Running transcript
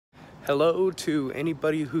hello to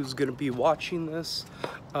anybody who's gonna be watching this.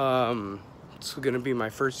 It's gonna be my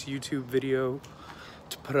first YouTube video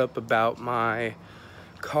to put up about my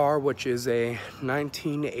car, which is a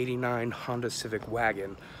 1989 Honda Civic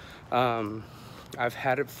wagon. I've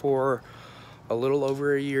had it for a little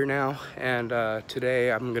over a year now, and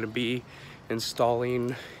today I'm gonna be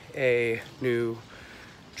installing a new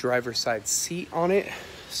driver's side seat on it.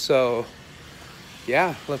 So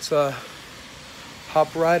yeah, let's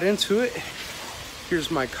hop right into it. Here's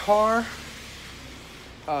my car.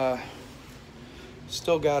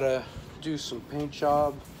 Still gotta do some paint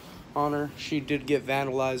job on her. She did get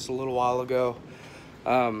vandalized a little while ago.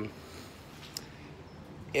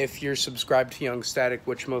 If you're subscribed to Young Static,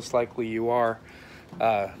 which most likely you are,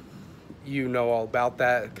 you know all about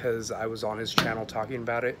that because I was on his channel talking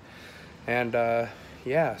about it. And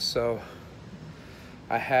yeah, so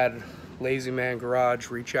I had Lazy Man Garage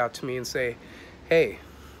reach out to me and say, hey,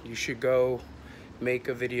 you should go make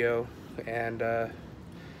a video and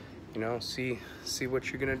you know, see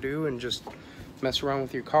what you're gonna do and just mess around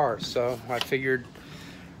with your car. So I figured,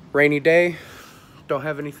 rainy day, don't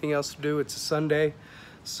have anything else to do, it's a Sunday,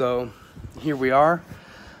 so here we are.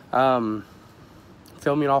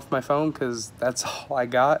 Filming off my phone because that's all I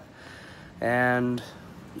got. And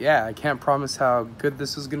yeah, I can't promise how good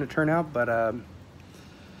this is gonna turn out, but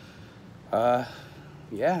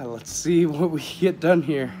yeah, let's see what we get done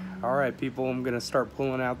here. All right, people, I'm gonna start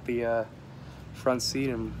pulling out the front seat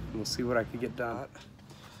and we'll see what I can get done.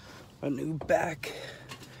 A new back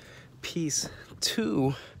piece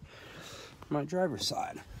to my driver's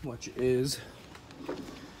side, which is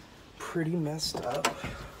pretty messed up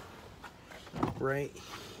right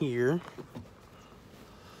here.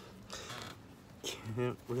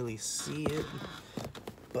 Can't really see it,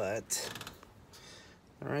 but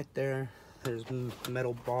right there, there's a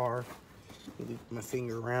metal bar. Loop my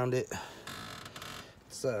finger around it.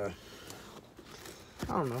 It's I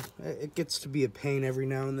don't know, it gets to be a pain every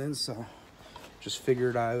now and then, so just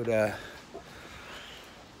figured I would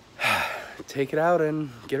take it out and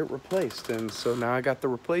get it replaced. And so now I got the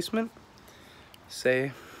replacement.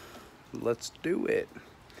 Say, let's do it.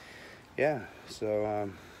 Yeah, so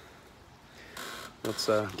let's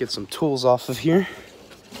get some tools off of here.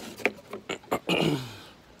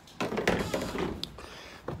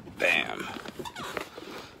 Bam.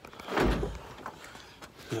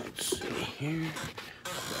 Let's see here.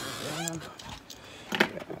 Bam.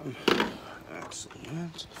 Bam.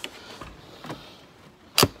 Excellent.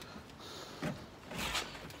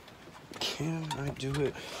 Can I do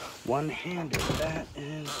it one-handed? That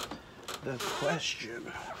is the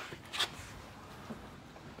question.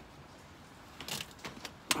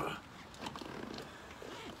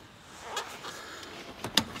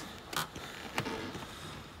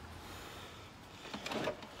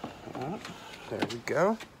 There we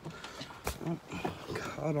go.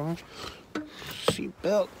 Caught on.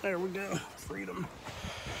 Seatbelt. There we go. Freedom.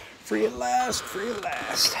 Free at last. Free at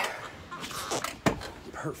last.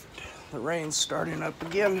 Perfect. The rain's starting up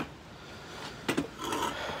again.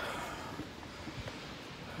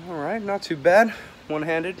 All right, not too bad.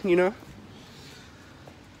 One-handed, you know.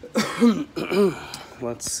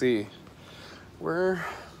 Let's see. Where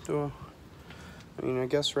do I mean, I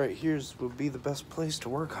guess right here would be the best place to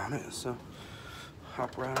work on it, so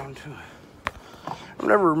hop right onto it. I've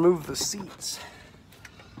never removed the seats.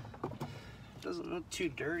 Doesn't look too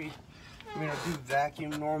dirty. I mean, I do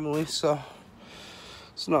vacuum normally, so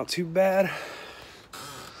it's not too bad.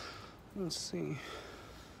 Let's see.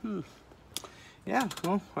 Yeah,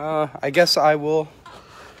 well, I guess I will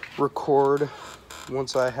record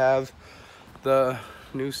once I have the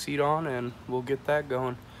new seat on, and we'll get that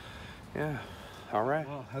going. Yeah. All right.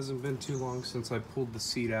 Well, it hasn't been too long since I pulled the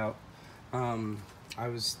seat out. I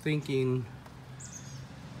was thinking,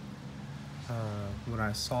 when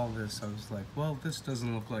I saw this, I was like, well, this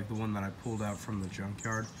doesn't look like the one that I pulled out from the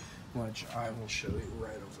junkyard, which I will show you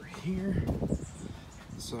right over here.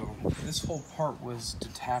 So this whole part was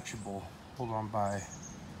detachable, hold on, by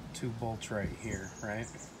two bolts right here, right?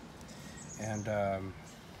 And I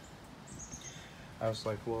was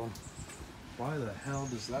like, well, why the hell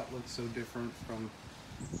does that look so different from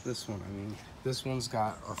this one? I mean, this one's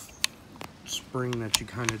got a spring that you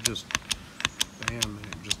kind of just bam and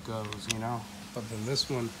it just goes, you know? But then this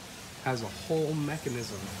one has a whole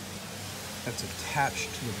mechanism that's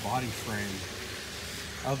attached to the body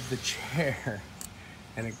frame of the chair,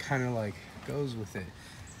 and it kind of like goes with it.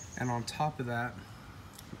 And on top of that,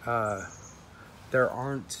 there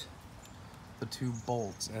aren't the two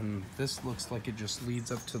bolts, and this looks like it just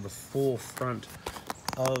leads up to the full front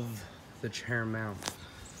of the chair mount.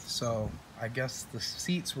 So I guess the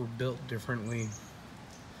seats were built differently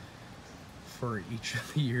for each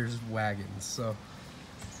of the year's wagons, so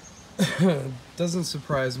doesn't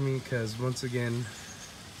surprise me, because once again,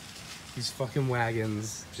 these fucking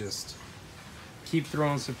wagons just keep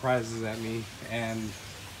throwing surprises at me, and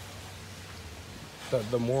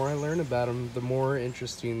the more I learn about them, the more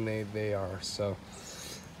interesting they are. So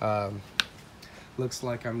looks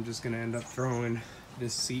like I'm just gonna end up throwing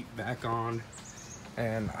this seat back on,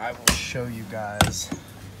 and I will show you guys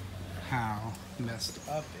how messed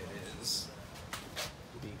up it is,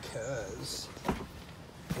 because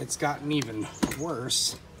it's gotten even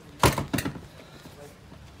worse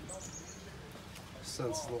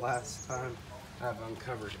since the last time I've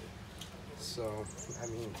uncovered it. So, I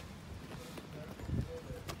mean,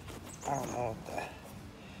 I don't know what the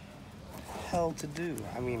hell to do.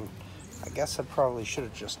 I mean, I guess I probably should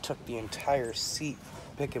have just took the entire seat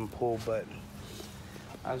pick and pull, but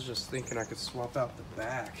I was just thinking I could swap out the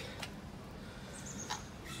back.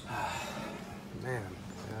 Man,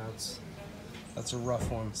 yeah, that's a rough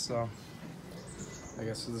one. So I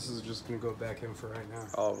guess this is just gonna go back in for right now.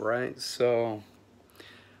 All right, so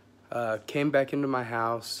came back into my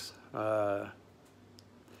house.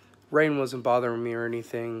 Rain wasn't bothering me or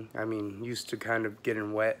anything. I mean, used to kind of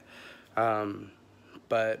getting wet,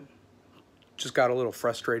 but just got a little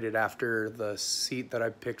frustrated after the seat that I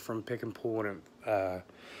picked from Pick and Pull wouldn't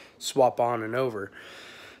swap on and over.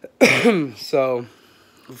 So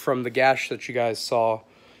from the gash that you guys saw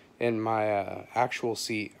in my actual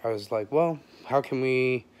seat, I was like, well, how can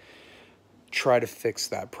we try to fix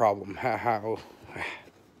that problem? How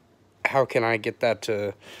can I get that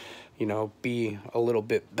to, you know, be a little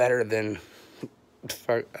bit better than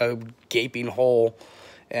a gaping hole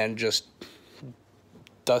and just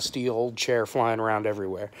dusty old chair flying around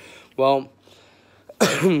everywhere? Well,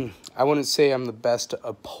 I wouldn't say I'm the best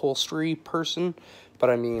upholstery person, but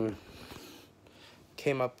I mean,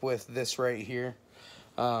 came up with this right here.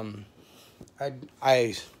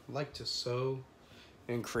 I like to sew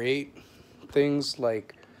and create things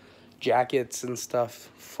like jackets and stuff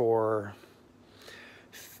for,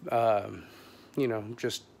 you know,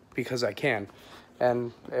 just because I can.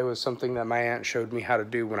 And it was something that my aunt showed me how to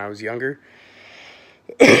do when I was younger.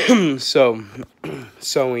 So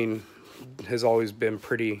sewing has always been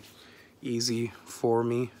pretty easy for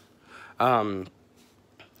me.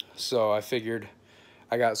 So I figured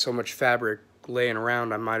I got so much fabric laying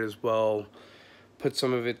around, I might as well put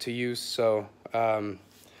some of it to use. So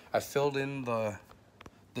I filled in the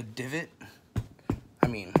divot. I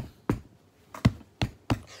mean,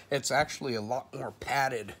 it's actually a lot more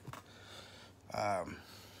padded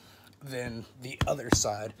than the other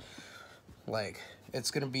side. Like,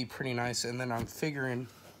 it's gonna be pretty nice. And then I'm figuring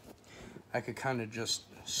I could kind of just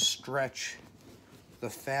stretch the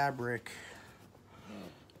fabric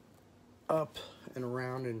up and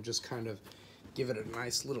around and just kind of give it a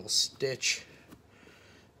nice little stitch,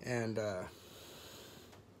 and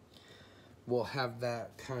we'll have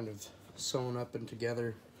that kind of sewn up and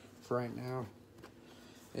together for right now,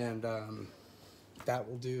 and that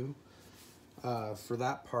will do for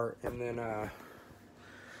that part. And then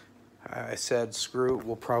I said screw it,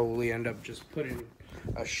 we'll probably end up just putting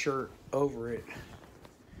a shirt over it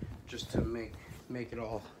just to make it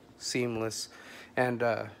all seamless. And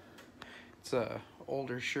it's a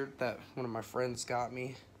older shirt that one of my friends got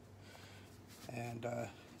me, and it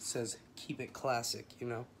says keep it classic, you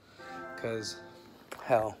know, because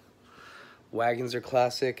hell, wagons are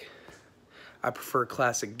classic. I prefer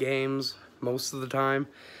classic games most of the time,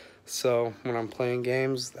 so when I'm playing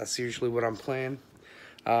games, that's usually what I'm playing.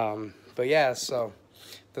 But yeah, so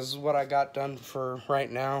this is what I got done for right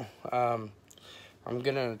now. I'm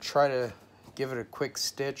gonna try to give it a quick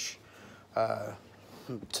stitch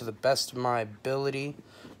to the best of my ability,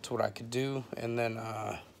 to what I could do, and then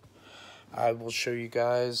I will show you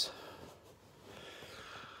guys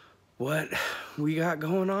what we got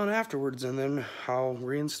going on afterwards, and then I'll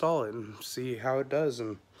reinstall it and see how it does,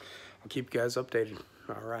 and I'll keep you guys updated.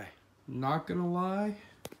 All right. Not gonna lie,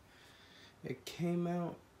 it came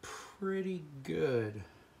out pretty good.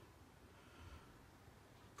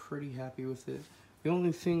 Pretty happy with it. The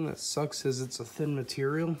only thing that sucks is it's a thin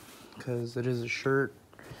material, because it is a shirt,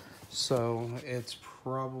 so it's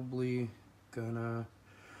probably gonna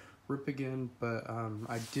rip again. But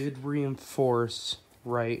I did reinforce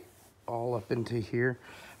right all up into here.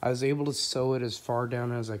 I was able to sew it as far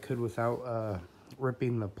down as I could without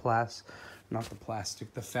ripping the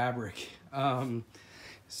the fabric.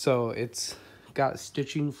 So it's got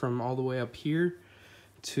stitching from all the way up here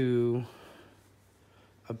to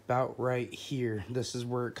about right here. This is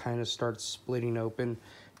where it kind of starts splitting open,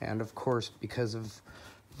 And of course, because of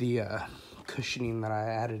the cushioning that I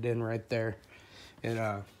added in right there,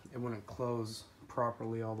 it wouldn't close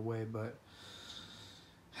properly all the way, but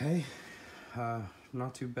hey,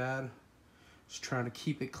 not too bad. Just trying to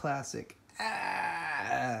keep it classic.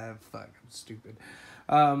 Fuck, I'm stupid.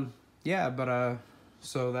 Yeah, but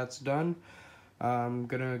so that's done. I'm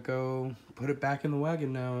gonna go put it back in the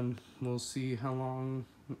wagon now, and we'll see how long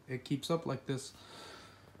it keeps up like this.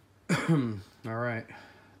 All right,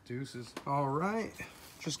 deuces. All right,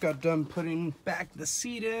 just got done putting back the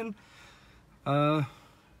seat in. I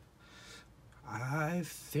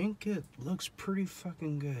think it looks pretty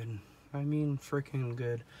fucking good. I mean, freaking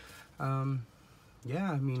good.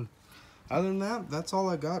 Yeah, I mean, other than that, that's all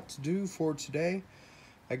I got to do for today.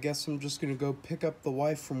 I guess I'm just gonna go pick up the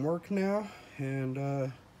wife from work now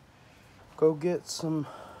and go get some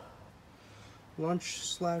lunch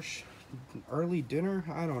slash early dinner.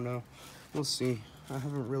 I don't know. We'll see. I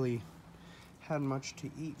haven't really had much to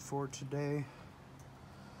eat for today.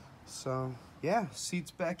 So, yeah,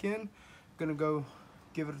 seat's back in. Gonna go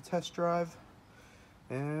give it a test drive,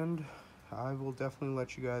 and I will definitely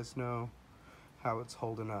let you guys know how it's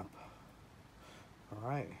holding up. All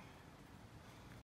right.